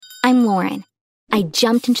I'm Lauren. I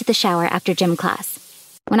jumped into the shower after gym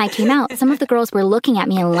class. When I came out, some of the girls were looking at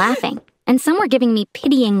me and laughing, and some were giving me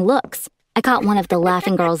pitying looks. I caught one of the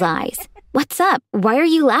laughing girl's eyes. "What's up? Why are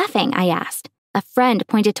you laughing?" I asked. A friend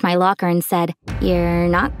pointed to my locker and said, "You're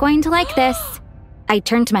not going to like this." I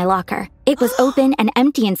turned to my locker. It was open and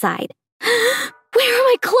empty inside. "Where are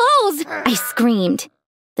my clothes?" I screamed.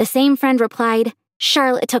 The same friend replied,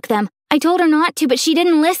 "Charlotte took them. I told her not to, but she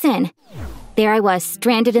didn't listen." There I was,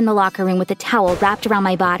 stranded in the locker room with a towel wrapped around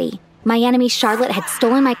my body. My enemy Charlotte had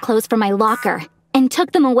stolen my clothes from my locker and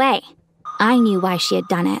took them away. I knew why she had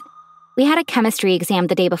done it. We had a chemistry exam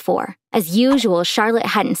the day before. As usual, Charlotte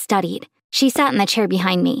hadn't studied. She sat in the chair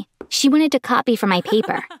behind me. She wanted to copy from my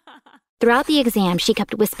paper. Throughout the exam, she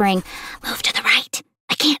kept whispering, "Move to the right.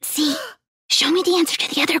 I can't see. Show me the answer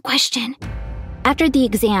to the other question." After the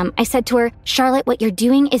exam, I said to her, "Charlotte, what you're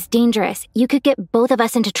doing is dangerous. You could get both of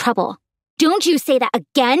us into trouble." "Don't you say that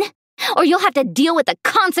again, or you'll have to deal with the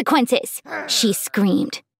consequences," she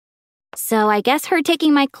screamed. So I guess her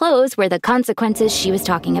taking my clothes were the consequences she was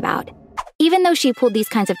talking about. Even though she pulled these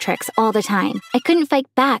kinds of tricks all the time, I couldn't fight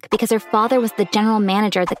back because her father was the general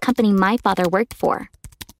manager of the company my father worked for.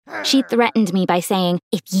 She threatened me by saying,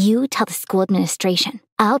 "If you tell the school administration,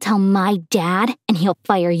 I'll tell my dad and he'll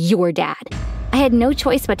fire your dad." I had no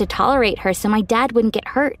choice but to tolerate her so my dad wouldn't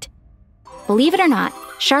get hurt. Believe it or not,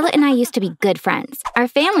 Charlotte and I used to be good friends. Our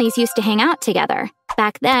families used to hang out together.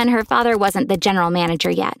 Back then, her father wasn't the general manager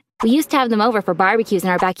yet. We used to have them over for barbecues in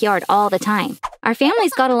our backyard all the time. Our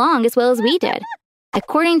families got along as well as we did.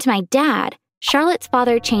 According to my dad, Charlotte's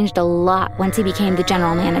father changed a lot once he became the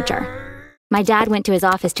general manager. My dad went to his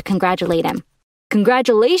office to congratulate him.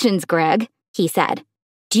 "Congratulations, Greg," he said.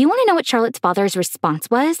 Do you want to know what Charlotte's father's response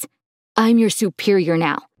was? "I'm your superior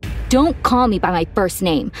now. Don't call me by my first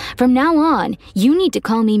name. From now on, you need to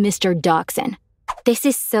call me Mr. Dachshund." This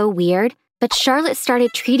is so weird, but Charlotte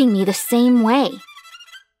started treating me the same way.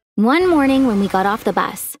 One morning when we got off the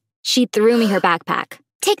bus, she threw me her backpack.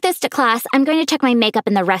 "Take this to class. I'm going to check my makeup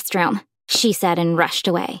in the restroom," she said and rushed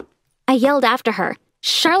away. I yelled after her,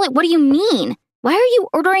 "Charlotte, what do you mean? Why are you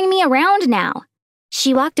ordering me around now?"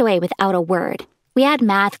 She walked away without a word. We had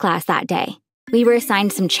math class that day. We were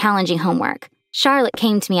assigned some challenging homework. Charlotte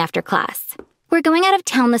came to me after class. "We're going out of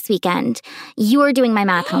town this weekend. You're doing my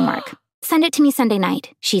math homework. Send it to me Sunday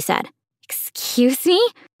night," she said. "Excuse me?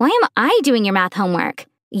 Why am I doing your math homework?"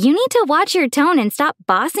 "You need to watch your tone and stop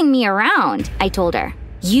bossing me around," I told her.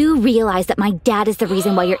 "You realize that my dad is the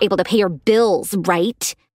reason why you're able to pay your bills,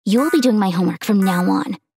 right? You'll be doing my homework from now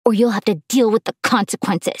on, or you'll have to deal with the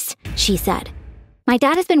consequences," she said. My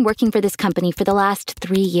dad has been working for this company for the last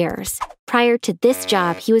 3 years. Prior to this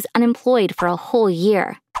job, he was unemployed for a whole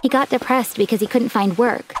year. He got depressed because he couldn't find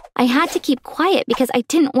work. I had to keep quiet because I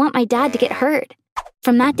didn't want my dad to get hurt.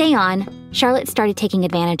 From that day on, Charlotte started taking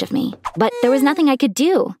advantage of me, but there was nothing I could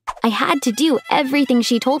do. I had to do everything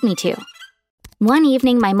she told me to. One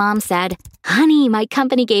evening, my mom said, "Honey, my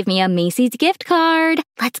company gave me a Macy's gift card.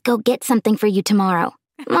 Let's go get something for you tomorrow."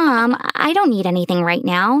 "Mom, I don't need anything right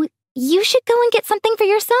now. You should go and get something for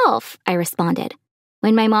yourself," I responded.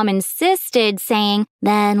 When my mom insisted, saying,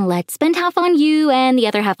 "Then let's spend half on you and the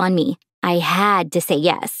other half on me," I had to say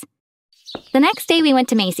yes. The next day, we went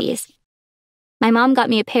to Macy's. My mom got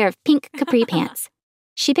me a pair of pink capri pants.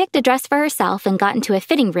 She picked a dress for herself and got into a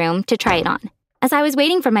fitting room to try it on. As I was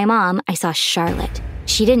waiting for my mom, I saw Charlotte.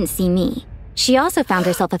 She didn't see me. She also found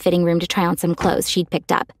herself a fitting room to try on some clothes she'd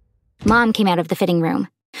picked up. Mom came out of the fitting room.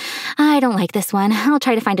 "I don't like this one. I'll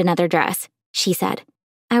try to find another dress," she said.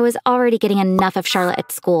 I was already getting enough of Charlotte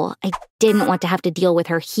at school. I didn't want to have to deal with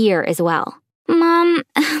her here as well. "Mom,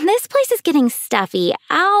 this place is getting stuffy.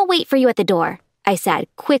 I'll wait for you at the door," I said,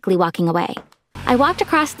 quickly walking away. I walked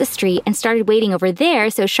across the street and started waiting over there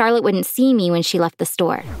so Charlotte wouldn't see me when she left the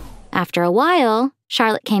store. After a while,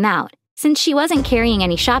 Charlotte came out. Since she wasn't carrying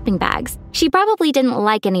any shopping bags, she probably didn't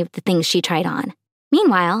like any of the things she tried on.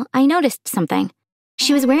 Meanwhile, I noticed something.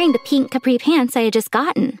 She was wearing the pink capri pants I had just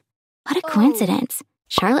gotten. What a coincidence.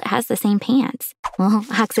 Charlotte has the same pants. We'll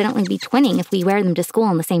accidentally be twinning if we wear them to school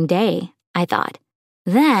on the same day, I thought.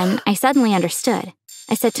 Then I suddenly understood.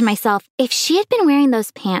 I said to myself, if she had been wearing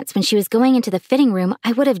those pants when she was going into the fitting room,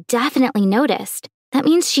 I would have definitely noticed. That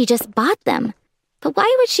means she just bought them. But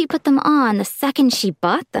why would she put them on the second she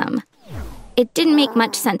bought them? It didn't make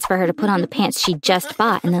much sense for her to put on the pants she just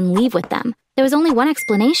bought and then leave with them. There was only one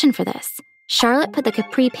explanation for this. Charlotte put the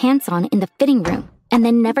capri pants on in the fitting room and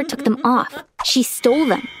then never took them off. She stole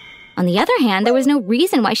them. On the other hand, there was no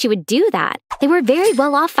reason why she would do that. They were very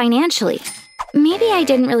well off financially. Maybe I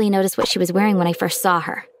didn't really notice what she was wearing when I first saw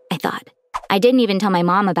her, I thought. I didn't even tell my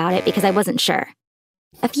mom about it because I wasn't sure.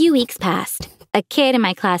 A few weeks passed. A kid in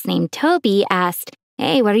my class named Toby asked,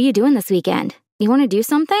 "Hey, what are you doing this weekend? You want to do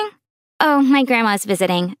something?" "Oh, my grandma's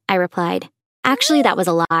visiting," I replied. Actually, that was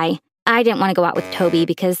a lie. I didn't want to go out with Toby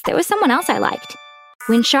because there was someone else I liked.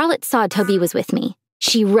 When Charlotte saw Toby was with me,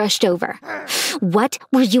 she rushed over. "What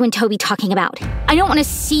were you and Toby talking about? I don't want to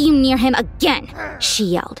see you near him again," she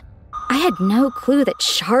yelled. I had no clue that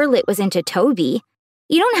Charlotte was into Toby.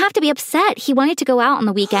 "You don't have to be upset. He wanted to go out on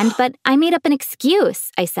the weekend, but I made up an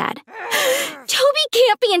excuse," I said. "Toby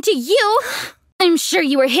can't be into you. I'm sure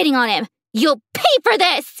you were hitting on him. You'll pay for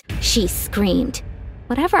this," she screamed.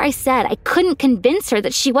 Whatever I said, I couldn't convince her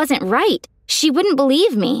that she wasn't right. She wouldn't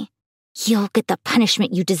believe me. "You'll get the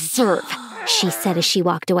punishment you deserve," she said as she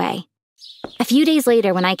walked away. A few days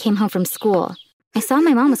later, when I came home from school, I saw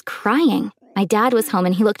my mom was crying. My dad was home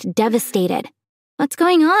and he looked devastated. "What's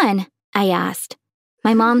going on?" I asked.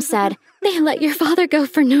 My mom said, "They let your father go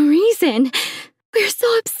for no reason. We're so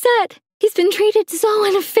upset. He's been treated so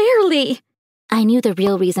unfairly." I knew the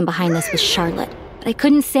real reason behind this was Charlotte, but I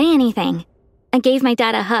couldn't say anything. I gave my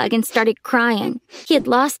dad a hug and started crying. He had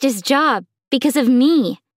lost his job because of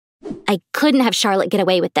me. I couldn't have Charlotte get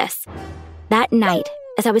away with this. That night,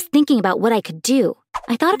 as I was thinking about what I could do,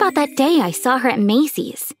 I thought about that day I saw her at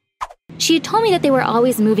Macy's. She had told me that they were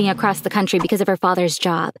always moving across the country because of her father's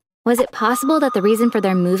job. Was it possible that the reason for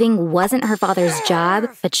their moving wasn't her father's job,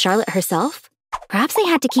 but Charlotte herself? Perhaps they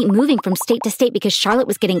had to keep moving from state to state because Charlotte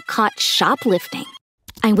was getting caught shoplifting.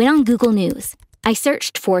 I went on Google News. I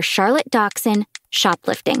searched for Charlotte Dachshund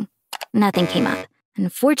shoplifting. Nothing came up.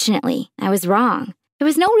 Unfortunately, I was wrong. There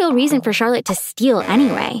was no real reason for Charlotte to steal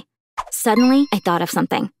anyway. Suddenly, I thought of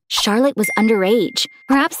something. Charlotte was underage.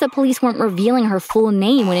 Perhaps the police weren't revealing her full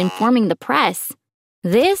name when informing the press.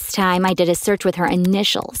 This time, I did a search with her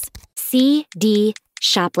initials. CD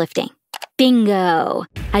shoplifting. Bingo!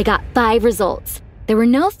 I got 5 results. There were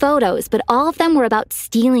no photos, but all of them were about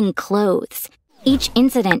stealing clothes. Each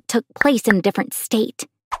incident took place in a different state.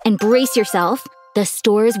 And brace yourself, the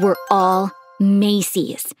stores were all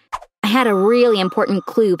Macy's. I had a really important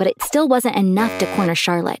clue, but it still wasn't enough to corner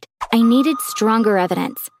Charlotte. I needed stronger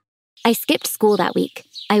evidence. I skipped school that week.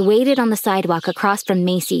 I waited on the sidewalk across from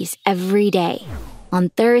Macy's every day. On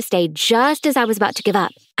Thursday, just as I was about to give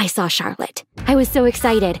up, I saw Charlotte. I was so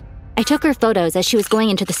excited. I took her photos as she was going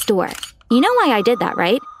into the store. You know why I did that,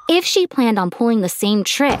 right? If she planned on pulling the same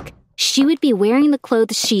trick, she would be wearing the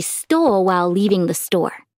clothes she stole while leaving the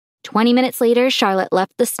store. 20 minutes later, Charlotte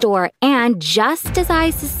left the store and, just as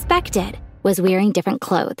I suspected, was wearing different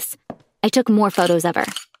clothes. I took more photos of her.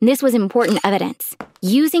 This was important evidence.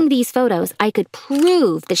 Using these photos, I could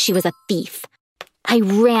prove that she was a thief. I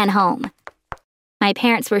ran home. My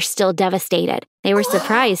parents were still devastated. They were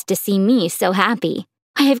surprised to see me so happy.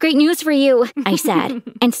 "I have great news for you," I said,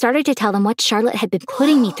 and started to tell them what Charlotte had been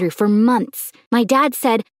putting me through for months. My dad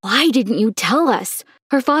said, "Why didn't you tell us?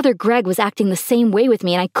 Her father, Greg, was acting the same way with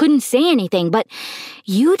me and I couldn't say anything, but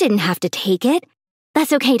you didn't have to take it."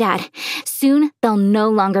 "That's okay, Dad. Soon they'll no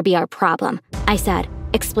longer be our problem," I said,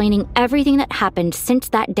 explaining everything that happened since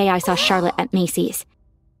that day I saw Charlotte at Macy's.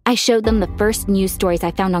 I showed them the first news stories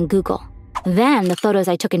I found on Google. Then the photos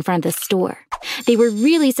I took in front of the store. They were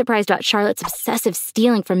really surprised about Charlotte's obsessive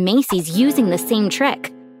stealing from Macy's using the same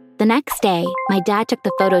trick. The next day, my dad took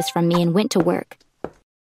the photos from me and went to work.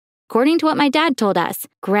 According to what my dad told us,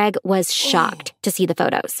 Greg was shocked to see the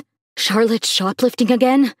photos. "Charlotte's shoplifting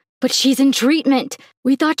again? But she's in treatment.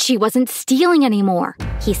 We thought she wasn't stealing anymore,"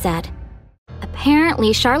 he said.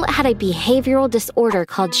 Apparently, Charlotte had a behavioral disorder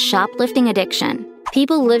called shoplifting addiction.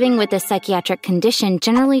 People living with this psychiatric condition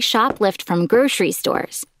generally shoplift from grocery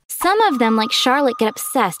stores. Some of them, like Charlotte, get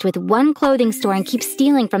obsessed with one clothing store and keep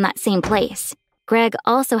stealing from that same place. Greg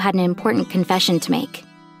also had an important confession to make.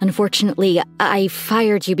 "Unfortunately, I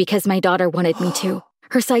fired you because my daughter wanted me to.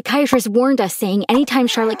 Her psychiatrist warned us, saying anytime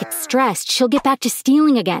Charlotte gets stressed, she'll get back to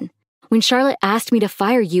stealing again. When Charlotte asked me to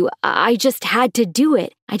fire you, I just had to do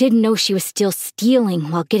it. I didn't know she was still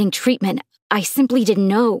stealing while getting treatment. I simply didn't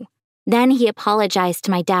know." Then he apologized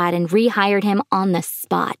to my dad and rehired him on the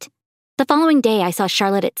spot. The following day, I saw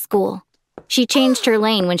Charlotte at school. She changed her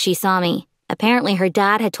lane when she saw me. Apparently, her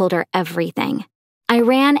dad had told her everything. I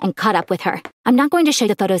ran and caught up with her. "I'm not going to show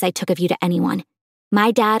the photos I took of you to anyone. My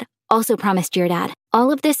dad also promised your dad.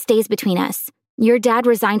 All of this stays between us. Your dad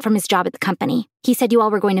resigned from his job at the company. He said you all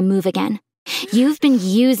were going to move again. You've been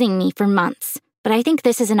using me for months, but I think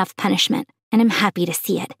this is enough punishment, and I'm happy to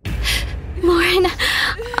see it." "Lauren,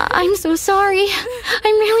 I'm so sorry.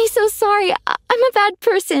 I'm really so sorry. I'm I'm a bad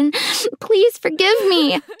person. Please forgive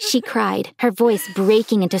me, she cried, her voice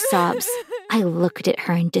breaking into sobs. I looked at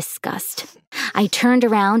her in disgust. I turned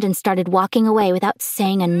around and started walking away without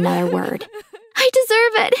saying another word. I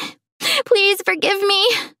deserve it. Please forgive me.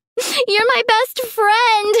 You're my best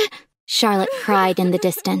friend, Charlotte cried in the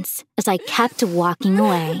distance as I kept walking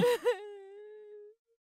away.